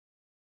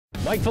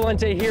Mike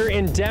Valente here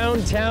in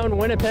downtown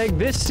Winnipeg.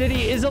 This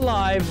city is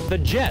alive. The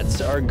Jets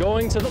are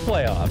going to the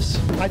playoffs.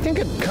 I think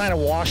it kind of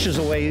washes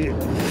away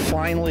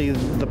finally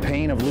the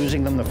pain of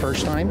losing them the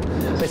first time.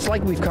 It's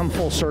like we've come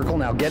full circle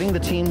now. Getting the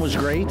team was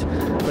great,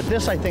 but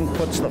this I think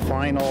puts the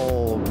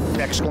final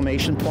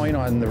exclamation point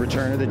on the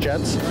return of the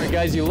Jets. All right,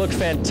 guys, you look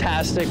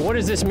fantastic. What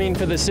does this mean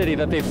for the city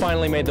that they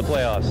finally made the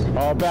playoffs?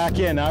 Oh, back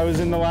in. I was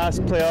in the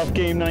last playoff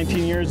game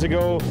 19 years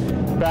ago.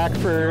 Back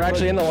for... You're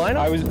actually in the lineup?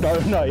 I was,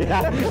 no,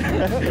 yeah.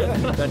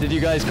 Now, did you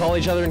guys call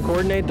each other and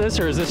coordinate this,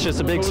 or is this just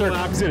a big circle?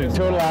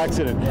 Total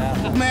accident.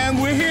 Yeah.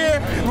 Man, we're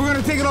here. We're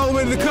going to take it all the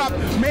way to the cup,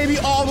 maybe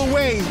all the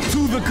way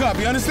to the cup.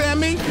 You understand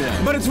me?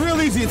 Yeah. But it's real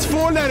easy. It's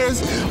 4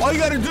 letters. All you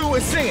got to do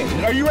is sing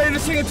it. Are you ready to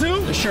sing it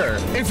too? Sure.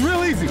 It's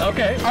real easy.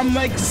 Okay. I'm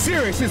like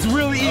serious. It's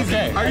really easy.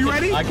 Okay. Are you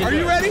ready? Are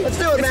you ready? Let's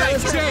do it, man.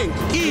 It's like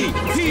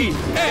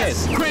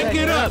J-E-T-S. Crank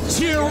it up.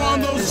 Cheer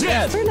on those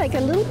Jets. We're like a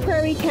little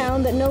prairie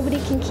town that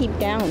nobody can keep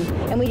down.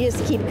 And we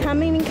just keep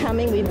coming and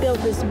coming. We built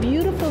this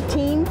beautiful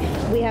team.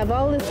 We have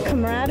all this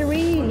camaraderie,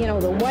 you know,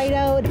 the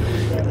whiteout.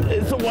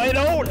 It's a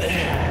whiteout.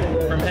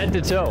 From head to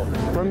toe.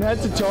 From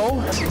head to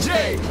toe.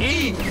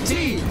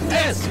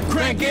 J-E-T-S.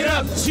 Crank it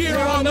up. Cheer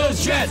on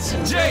those Jets.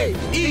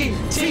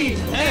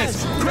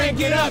 J-E-T-S. Crank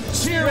it up.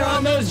 Cheer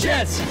on those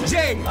Jets.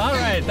 All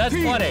right, that's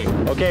funny.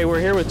 Okay, we're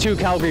here with 2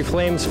 Calgary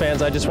Flames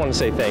fans. I just want to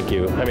say thank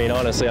you. I mean,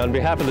 honestly, on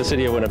behalf of the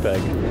city of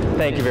Winnipeg,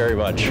 thank you very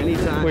much.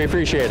 Anytime. We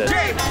appreciate it.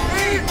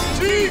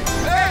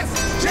 J-E-T-S.